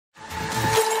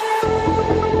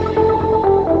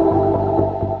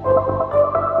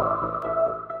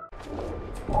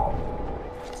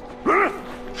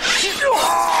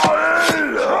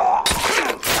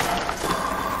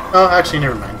Oh, actually,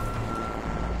 never mind.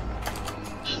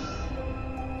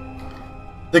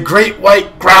 The Great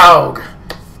White Graug!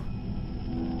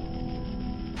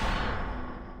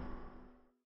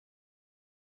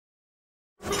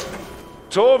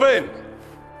 Torvin!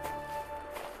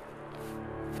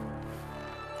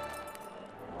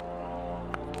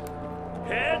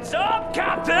 Heads up,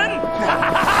 Captain!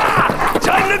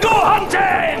 Time to go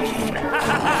hunting!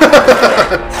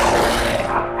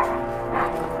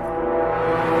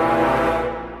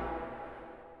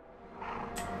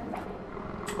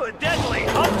 A deadly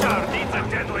hunter needs a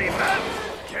deadly man.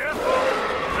 Careful,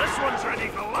 this one's ready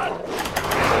for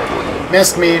lunch.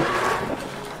 Missed me.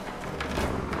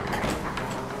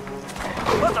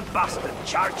 Let the bastard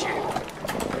charge you.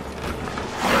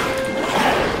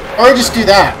 Or I just do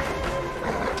that.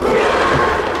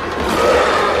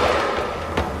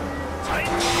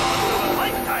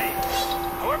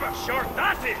 However short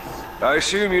that is. I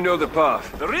assume you know the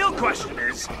path. The real question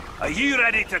is, are you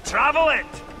ready to travel it?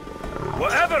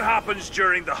 Whatever happens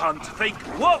during the hunt, think,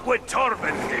 what would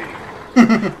Torvin do?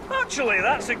 Actually,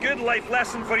 that's a good life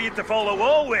lesson for you to follow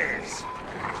always.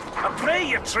 I pray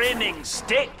your training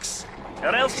sticks,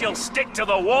 or else you'll stick to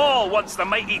the wall once the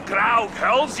mighty Graug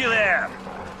hurls you there.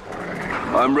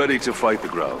 I'm ready to fight the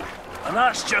Graug. And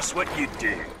that's just what you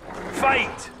do.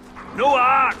 Fight! No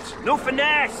art, no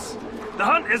finesse. The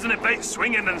hunt isn't about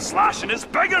swinging and slashing, it's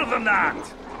bigger than that.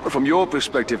 From your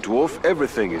perspective, Dwarf,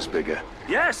 everything is bigger.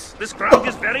 Yes, this Graug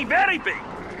is very, very big.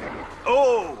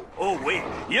 Oh wait,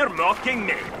 you're mocking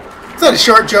me. Is that a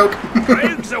short joke?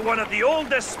 Graugs are one of the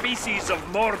oldest species of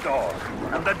Mordor,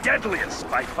 and the deadliest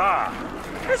by far.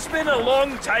 It's been a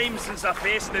long time since I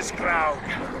faced this Graug.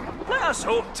 Let us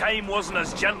hope time wasn't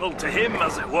as gentle to him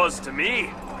as it was to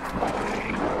me.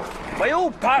 My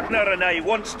old partner and I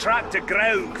once tracked a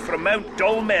Graug from Mount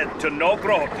Dolmed to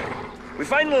Nogrod. We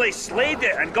finally slayed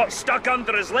it and got stuck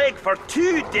under his leg for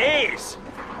 2 days.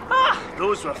 Ah,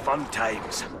 those were fun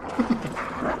times.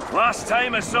 Last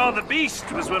time I saw the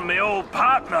beast was when my old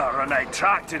partner and I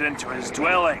tracked it into his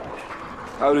dwelling.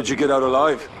 How did you get out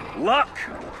alive? Luck!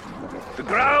 The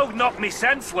Graug knocked me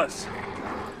senseless.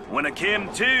 When I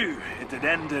came to, it had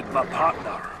ended my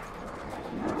partner.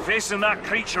 Facing that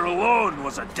creature alone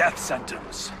was a death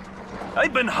sentence.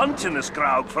 I've been hunting this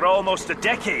Graug for almost a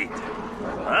decade.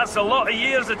 That's a lot of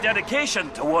years of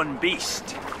dedication to one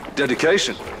beast.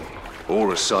 Dedication?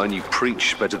 Or a sign you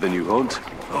preach better than you hunt?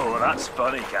 Oh, that's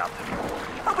funny, Captain.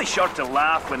 I'll be sure to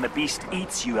laugh when the beast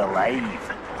eats you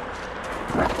alive.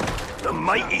 The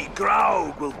mighty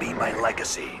Graug will be my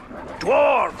legacy.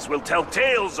 Dwarves will tell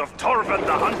tales of Torvin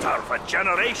the Hunter for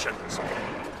generations.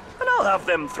 And I'll have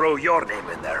them throw your name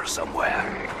in there somewhere.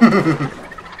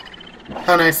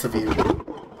 How nice of you.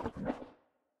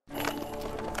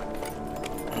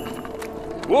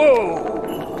 Whoa!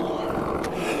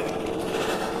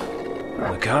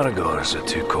 The Caragors are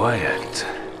too quiet.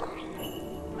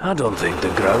 I don't think the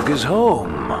Graug is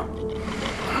home.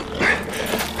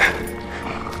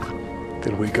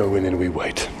 Then we go in and we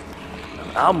wait.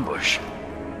 An ambush?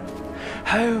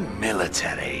 How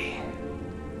military.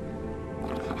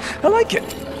 I like it.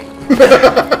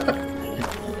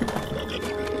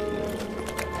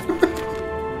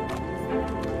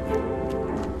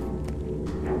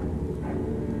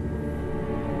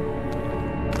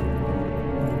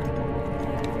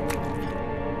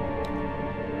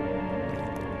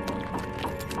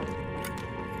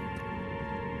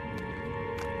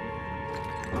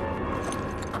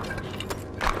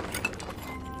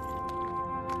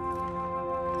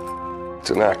 It's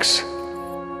an axe.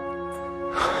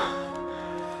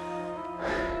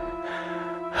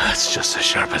 That's just as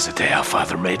sharp as the day our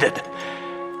father made it.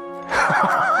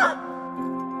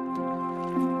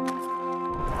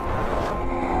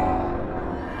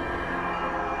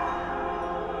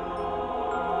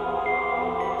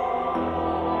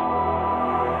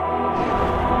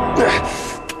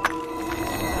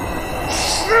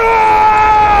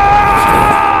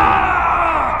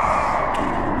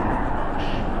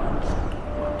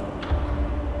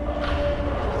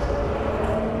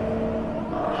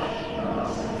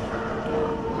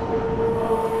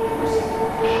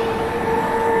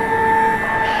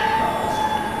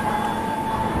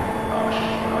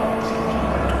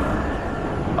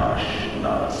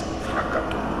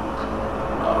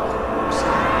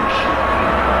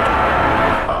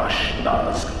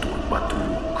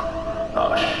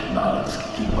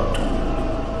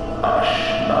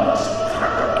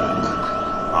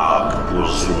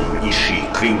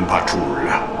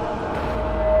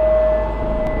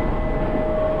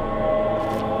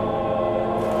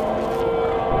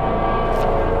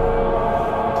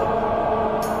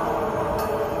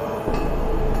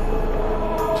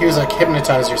 he was like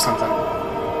hypnotized or something.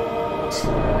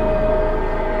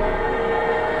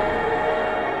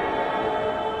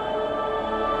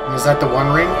 Is that the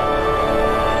One Ring?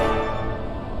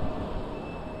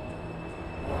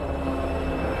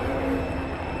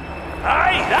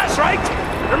 Aye, that's right!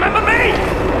 Remember me!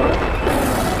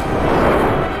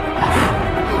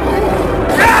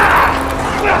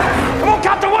 Come on,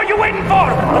 Captain, what are you waiting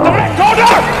for? The Red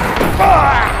Order!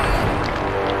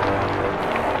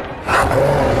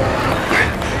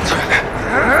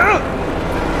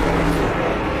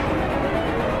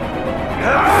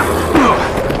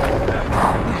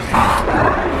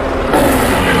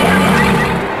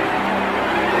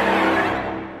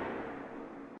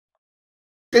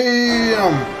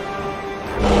 Damn!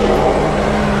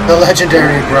 The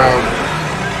legendary Graug.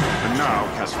 The Nauk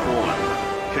has fallen.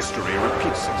 History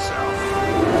repeats itself.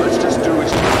 Let's just do as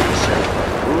you said.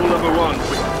 Rule number one.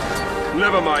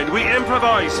 Never mind, we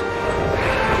improvise.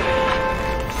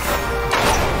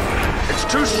 It's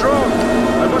too strong.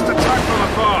 I must attack from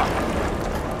afar.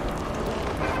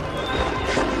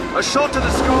 A shot to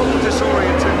the skull will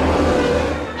disorient him.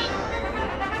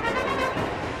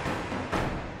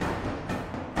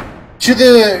 Shoot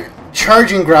the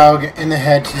charging Graug in the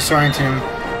head to disorient him.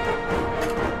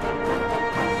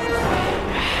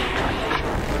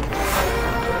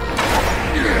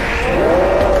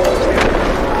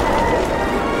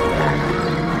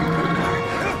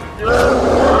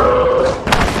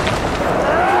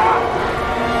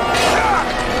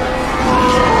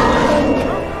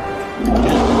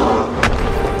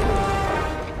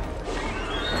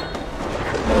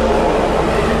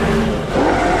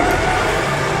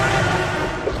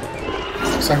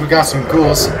 Looks like we got some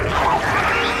ghouls.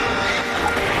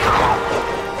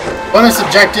 Bonus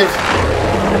objective.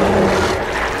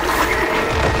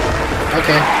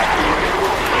 Okay.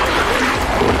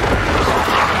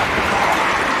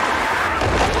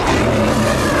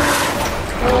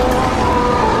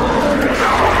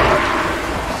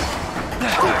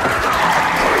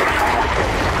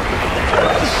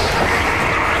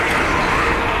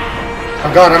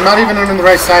 Oh god, I'm not even on the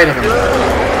right side of him.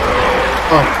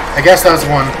 Oh. I guess that was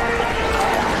one.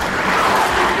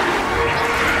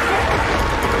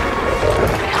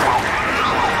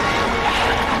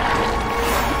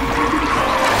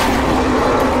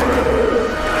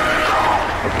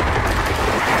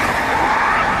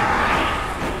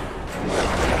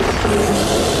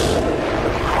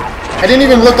 I didn't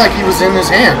even look like he was in his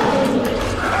hand.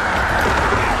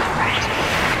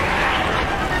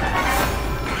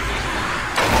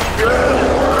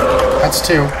 That's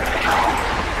two.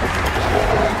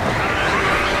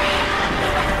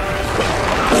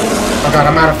 Oh god,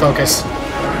 I'm out of focus.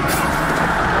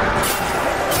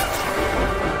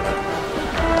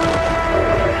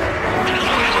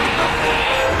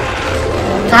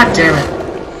 God damn it.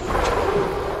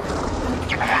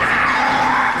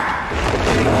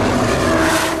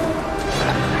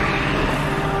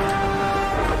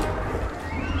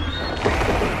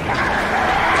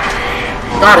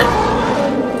 Got it.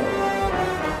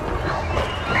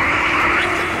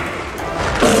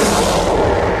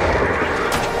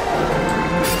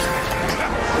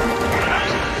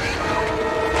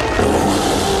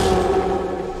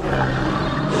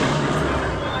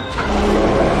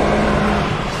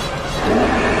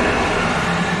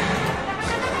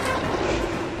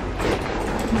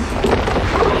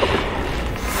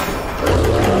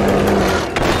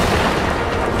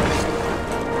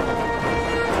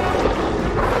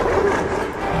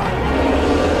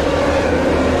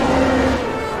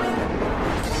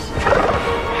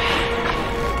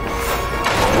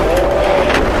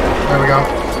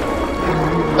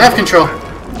 Left control.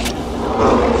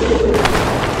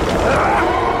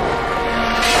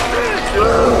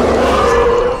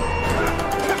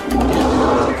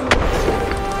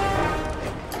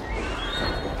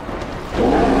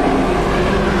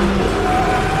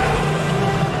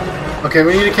 Okay,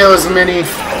 we need to kill as many of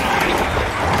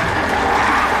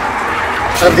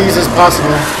these as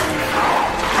possible.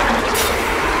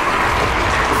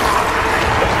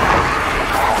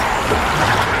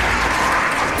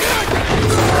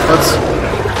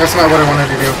 That's not what I wanted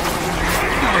to do.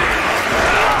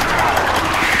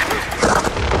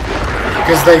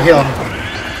 Because they heal.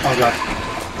 Oh god.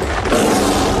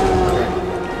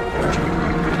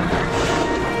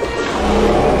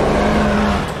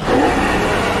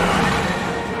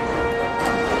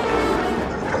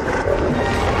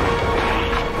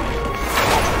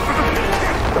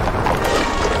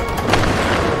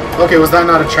 Okay, was that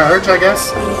not a charge, I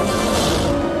guess?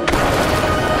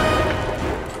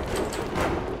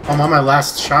 I'm on my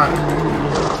last shot.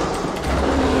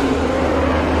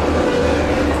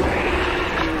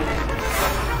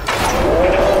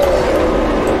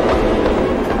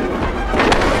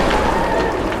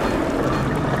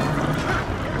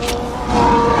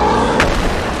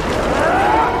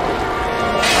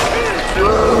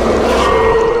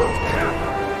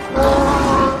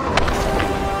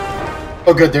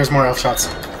 Oh good, there's more elf shots.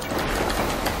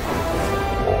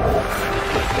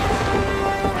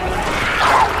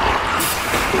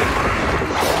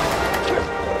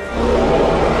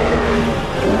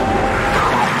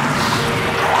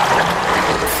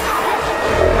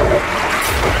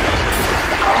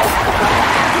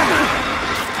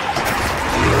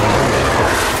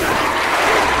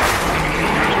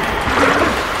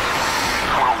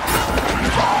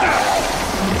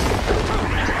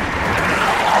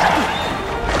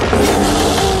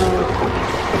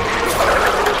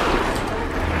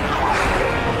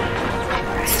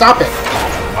 Stop it!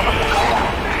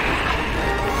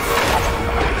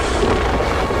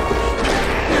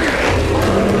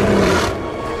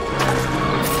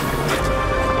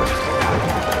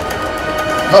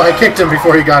 Oh, I kicked him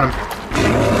before he got him.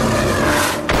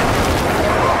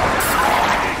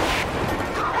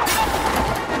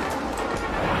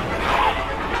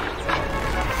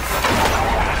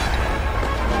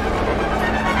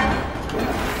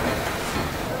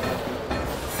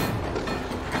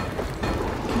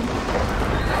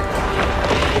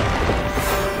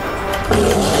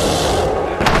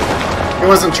 It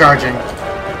wasn't charging.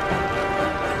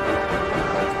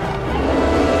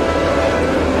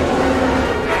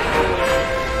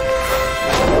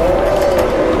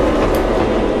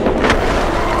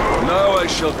 Now I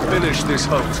shall finish this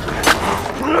hunt.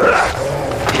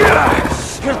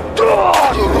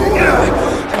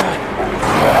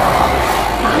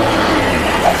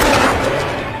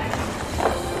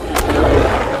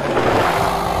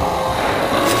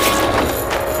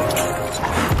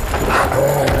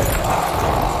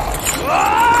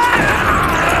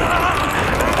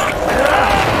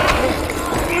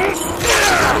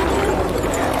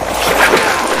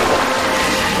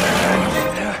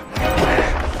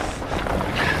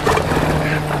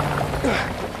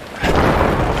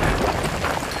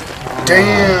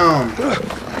 Damn!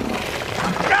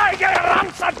 Die, you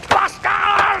rancid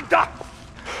bastard!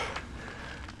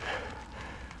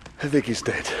 I think he's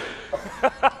dead.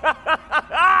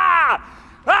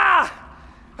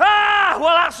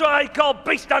 Well, that's what I call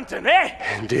beast hunting,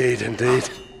 eh? Indeed, indeed.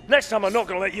 Next time I'm not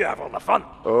gonna let you have all the fun.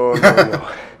 Oh, no.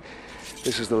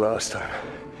 This is the last time.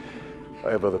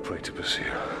 I have other prey to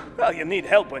pursue. Well, you need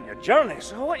help on your journey,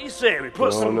 so what you say? We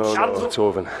put some No, shadows...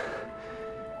 Torvin.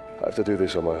 I have to do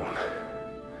this on my own.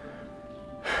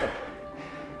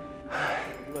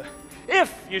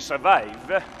 If you survive,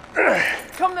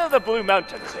 come to the Blue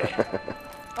Mountains, eh?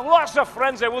 I've lots of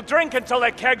friends that will drink until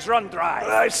their kegs run dry.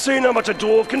 I've seen how much a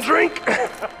dwarf can drink.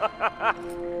 I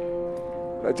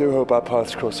do hope our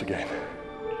paths cross again.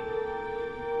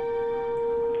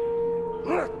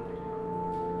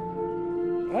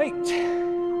 Right.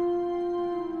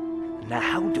 Now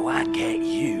how do I get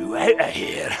you out of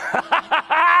here?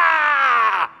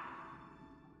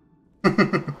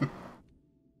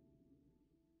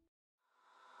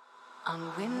 On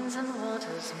winds and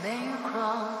waters may you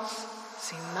cross,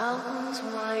 see mountains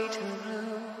white and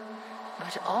blue,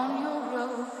 but on your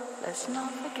road let's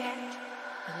not forget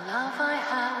the love I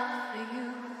have for you.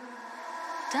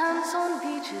 Dance on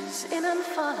beaches in and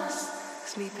forest,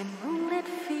 sleep in moonlit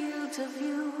fields of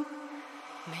view.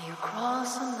 May you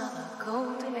cross another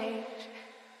golden age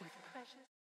with precious...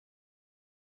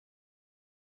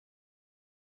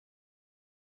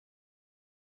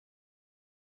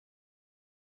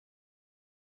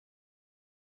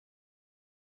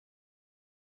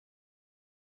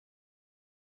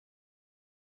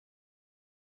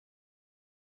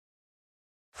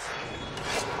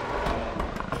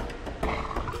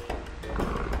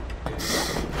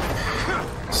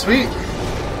 Sweet.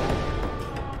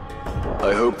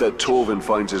 I hope that Torvin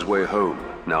finds his way home,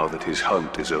 now that his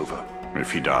hunt is over.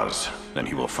 If he does, then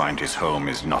he will find his home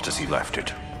is not as he left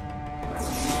it.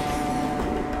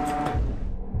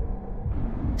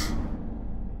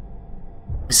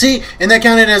 See, and that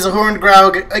counted as a horned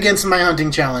Graug against my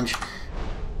hunting challenge.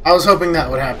 I was hoping that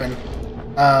would happen.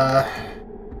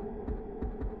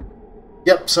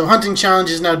 Yep, so hunting challenge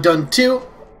is now done too.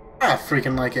 I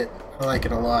freaking like it. I like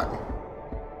it a lot.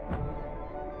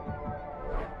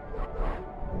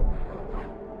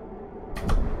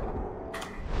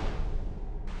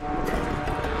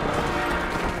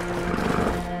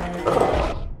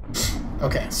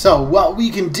 Okay, so what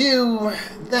we can do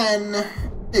then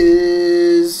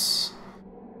is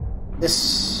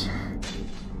this.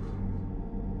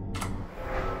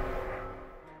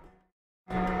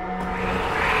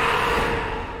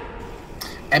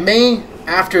 I may,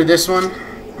 after this one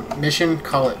mission,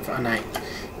 call it a night.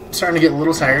 I'm starting to get a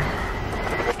little tired.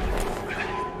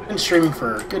 Been streaming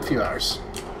for a good few hours.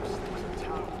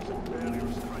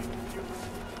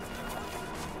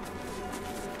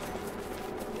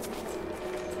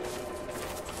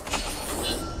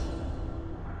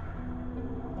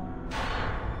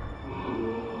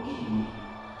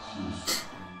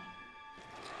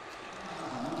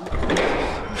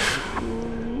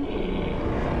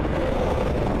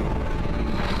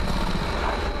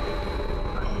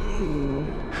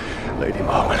 Lady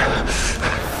Marmon.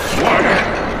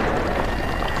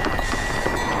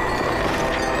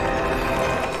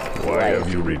 Why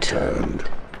have you returned?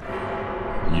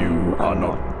 You are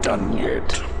not done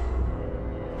yet.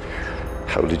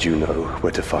 How did you know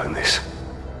where to find this?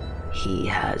 He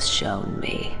has shown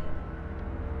me.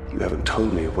 You haven't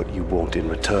told me what you want in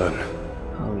return.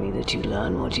 Only that you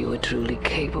learn what you are truly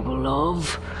capable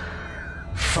of.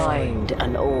 Find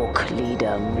an orc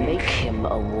leader, make him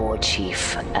a war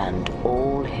chief, and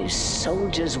all his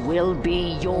soldiers will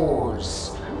be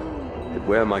yours. But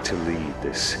where am I to lead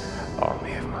this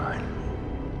army of mine?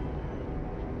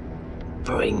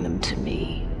 Bring them to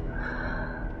me,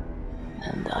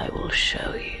 and I will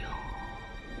show you.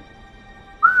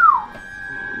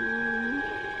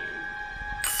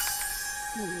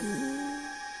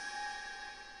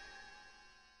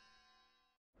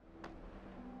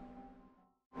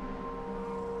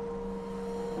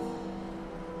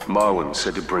 Marwan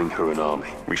said to bring her an army.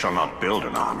 We shall not build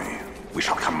an army. We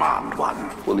shall command one.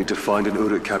 We'll need to find an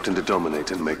Uruk captain to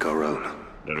dominate and make our own.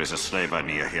 There is a slaver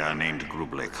near here named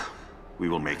Grublik. We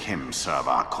will make him serve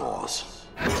our cause.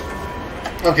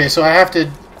 Okay, so I have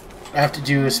to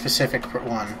do a specific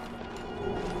one.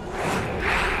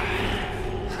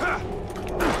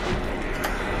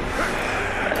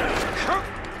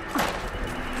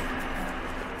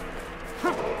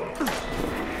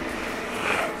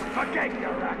 Forget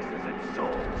your axes and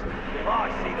swords. If I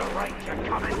see the ranger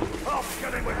coming, I'll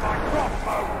shoot him with my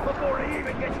crossbow before he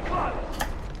even gets close.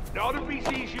 Not if he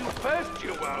sees you first,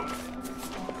 you won't.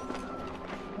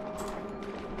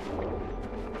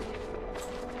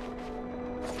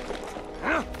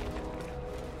 Huh?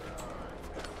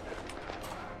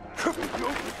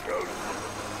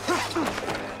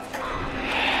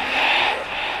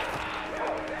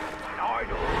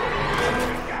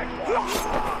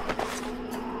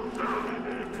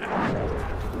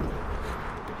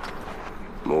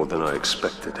 More than I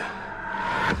expected.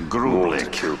 More to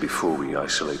kill before we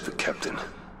isolate the captain.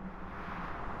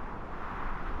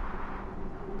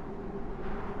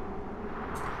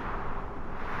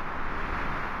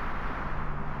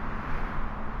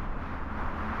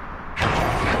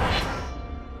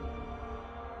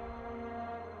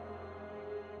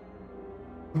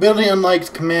 Ability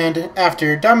unlocked command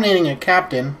after dominating a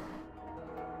captain.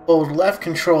 Hold left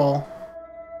control,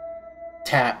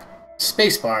 tap,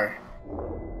 spacebar.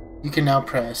 You can now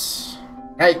press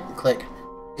right click,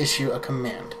 issue a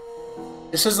command.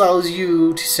 This allows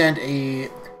you to send a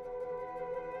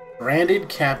branded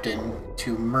captain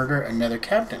to murder another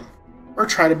captain, or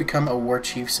try to become a war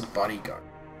chief's bodyguard.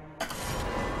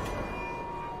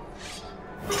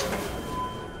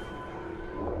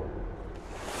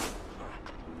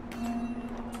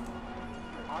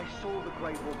 I saw the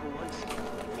Great Walker once.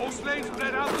 All slaves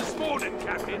bled out this morning,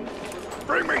 Captain.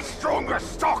 Bring me stronger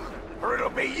stock, or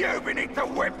it'll be you beneath the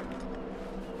whip.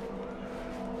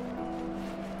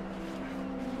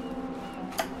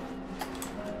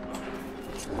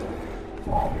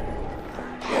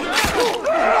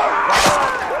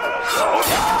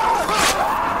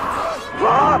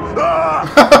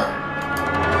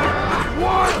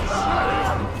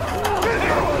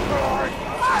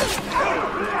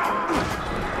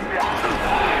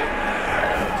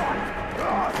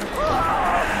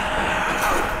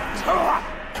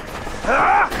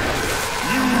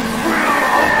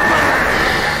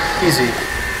 Easy.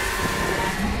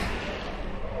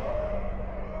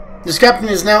 This captain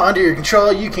is now under your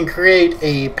control. You can create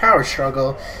a power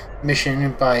struggle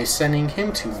mission by sending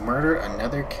him to murder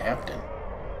another captain.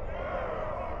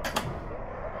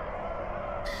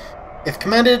 If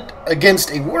commanded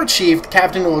against a war chief, the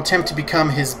captain will attempt to become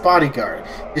his bodyguard.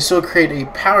 This will create a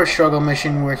power struggle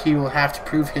mission where he will have to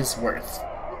prove his worth.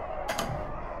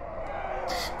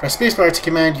 Press spacebar to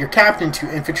command your captain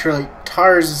to infiltrate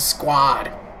Tar's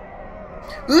squad.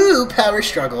 Ooh, power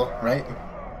struggle, right?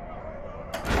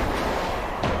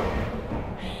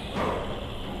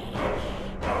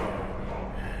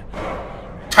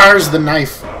 Tar's the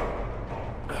knife.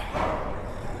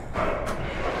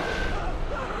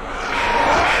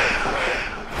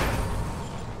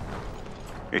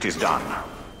 It is done.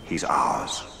 He's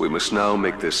ours. We must now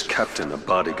make this captain a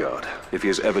bodyguard, if he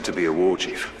is ever to be a war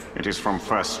chief. It is from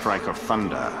first strike of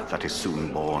thunder that is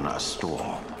soon born a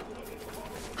storm.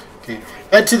 Okay,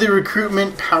 head to the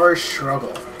recruitment power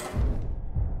struggle.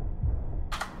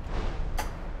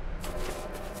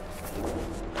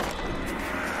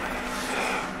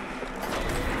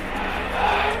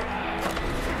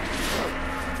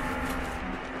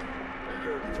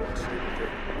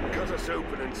 Cut us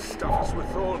open and stuff us with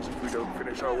thorns if we don't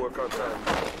finish our work on time.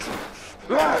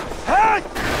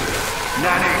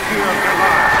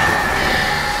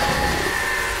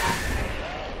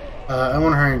 I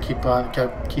want to hurry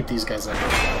and keep these guys up.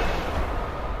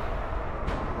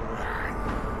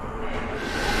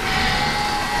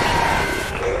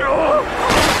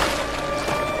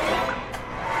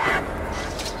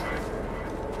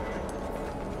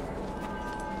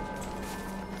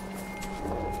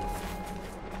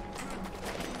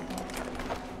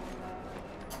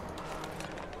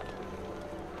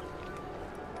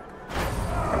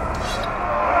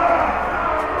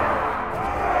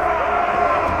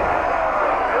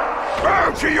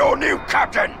 To your new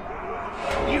captain!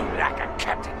 You lack a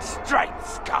captain's strength,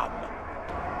 scum!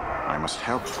 I must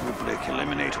help Grublek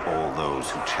eliminate all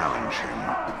those who challenge him.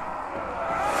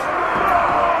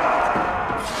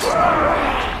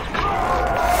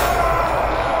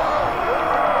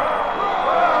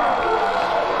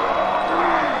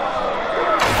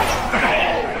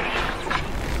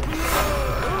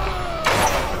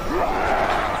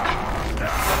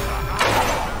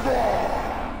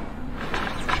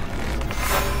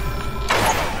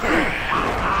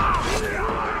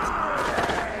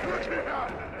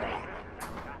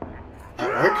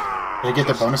 Did I get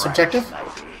the bonus objective?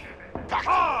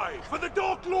 Aye, for the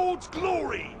Dark Lord's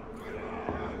glory!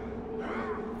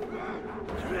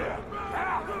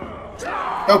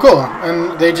 Oh, cool.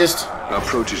 And they just... Our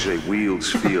protege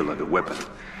wields fear like a weapon,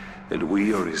 and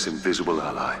we are his invisible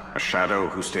ally. A shadow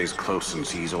who stays close and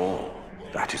sees all.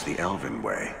 That is the Elven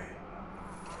way.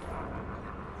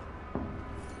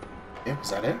 Yep, is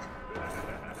that it?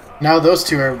 Now those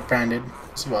two are branded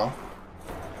as well.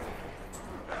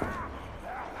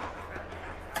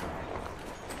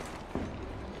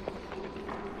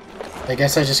 I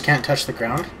guess I just can't touch the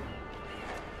ground.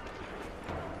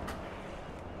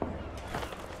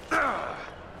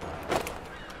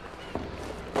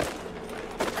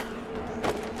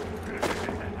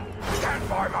 Stand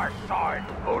by my side,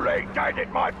 or lay down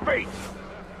at my feet!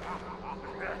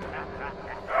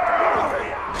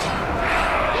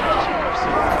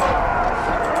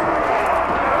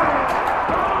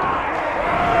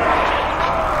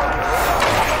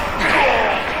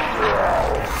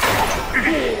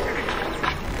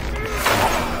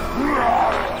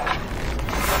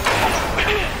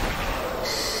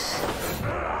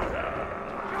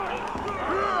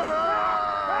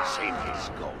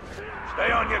 Stay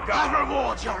on your guard. I'll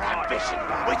reward your ambition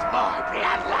with my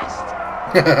bloodlust.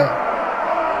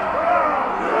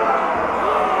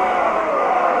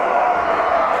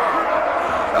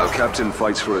 Our captain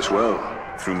fights for us well.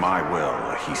 Through my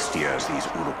will, he steers these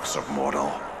Uruks of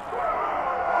Mordor.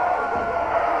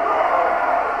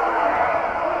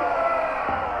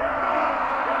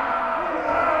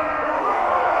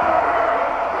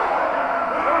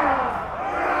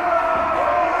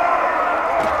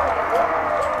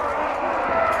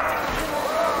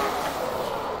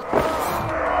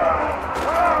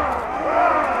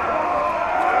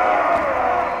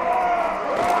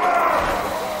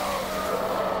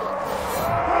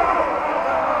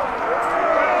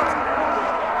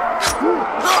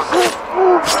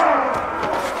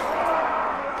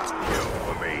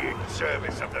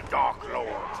 Service of the Dark Lord.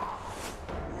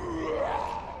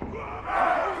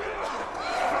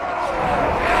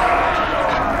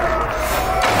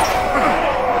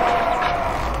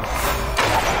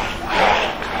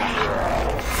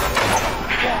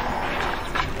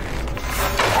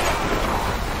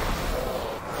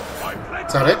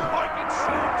 Is that it?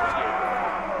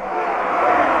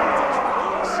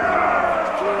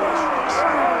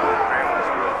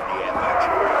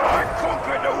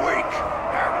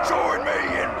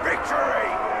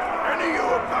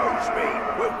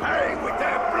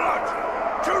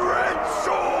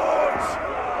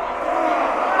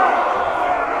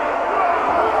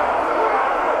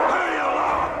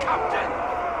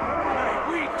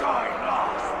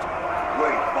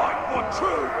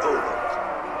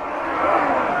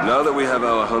 Now that we have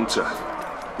our hunter,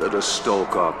 let us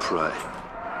stalk our prey.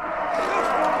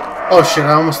 Oh shit,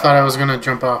 I almost thought I was gonna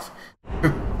jump off.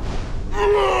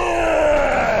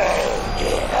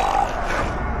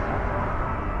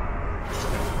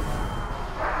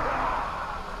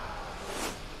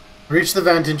 Reach the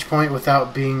vantage point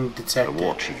without being detected. The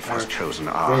war chief has chosen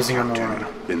our raising on the captain.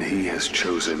 line. And he has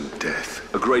chosen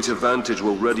death. A great advantage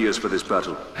will ready us for this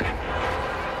battle.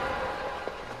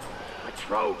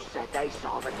 Graug said they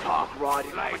saw the talk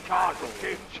riding on the cargo.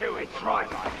 Chew it right.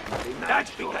 That's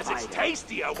because it's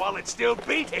tastier while it's still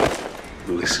beating.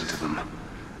 Listen to them.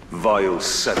 Vile,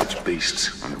 savage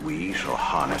beasts. And we shall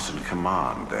harness and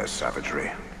command their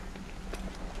savagery.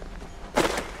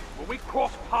 When we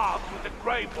cross paths with the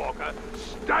Grave Walker,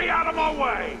 stay out of my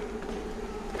way!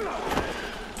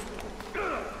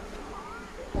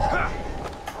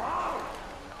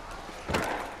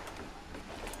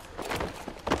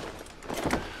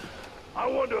 I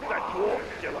wonder if that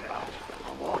dwarf's still about.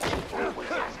 A war chief always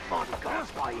has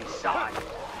bodyguards by his side. The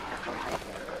Grave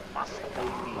must be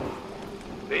me.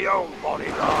 The old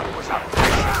bodyguard was a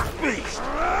vicious beast.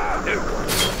 New one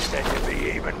said to be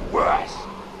even worse.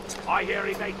 I hear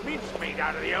he made mincemeat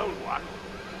out of the old one.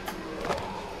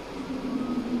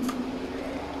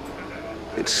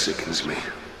 It sickens me.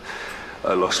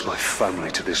 I lost my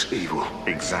family to this evil.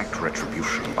 Exact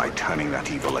retribution by turning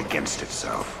that evil against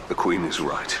itself. The Queen is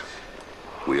right.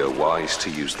 We are wise to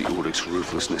use the Oric's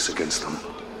ruthlessness against them.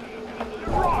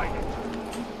 Right!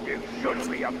 You shouldn't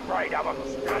be afraid of them.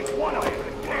 One of them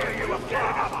can tear you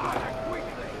apart.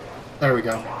 There we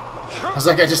go. I was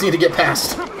like, I just need to get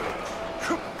past.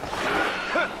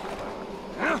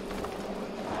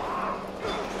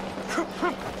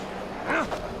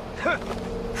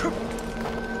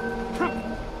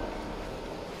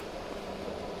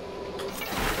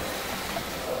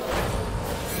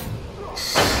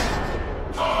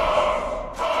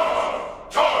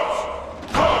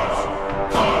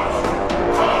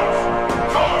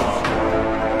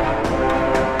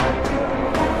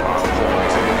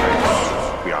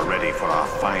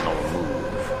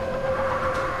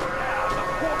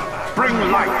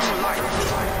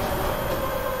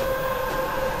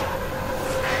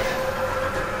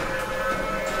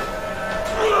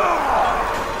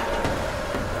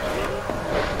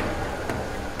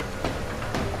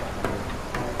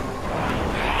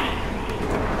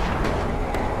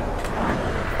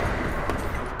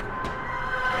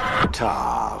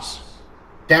 Tars.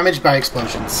 Damaged by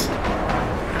explosions.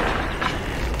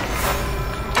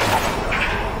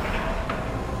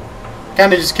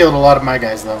 Kinda just killed a lot of my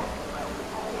guys, though.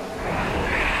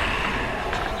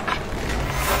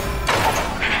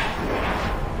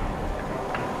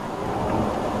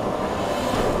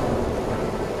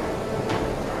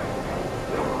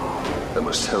 I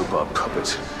must help our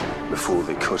puppet before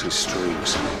they cut his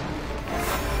strings.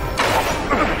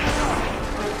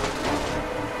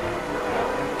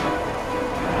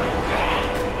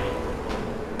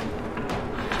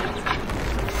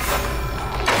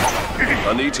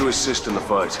 I need to assist in the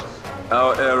fight.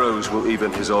 Our arrows will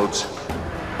even his odds.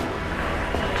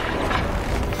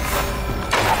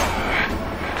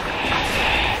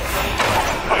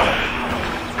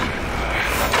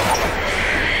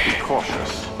 Be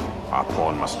cautious. Our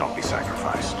pawn must not be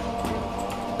sacrificed.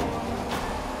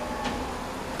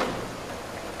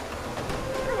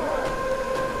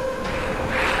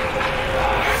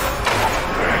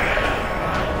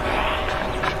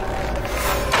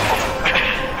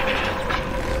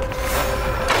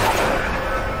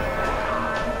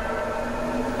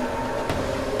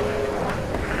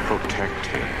 Protect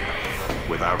him.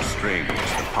 Without strings,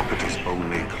 the puppet is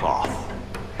only cloth.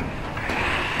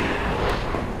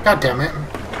 God damn it.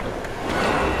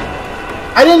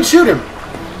 I didn't shoot him!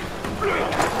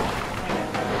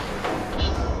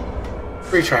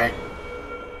 Retry.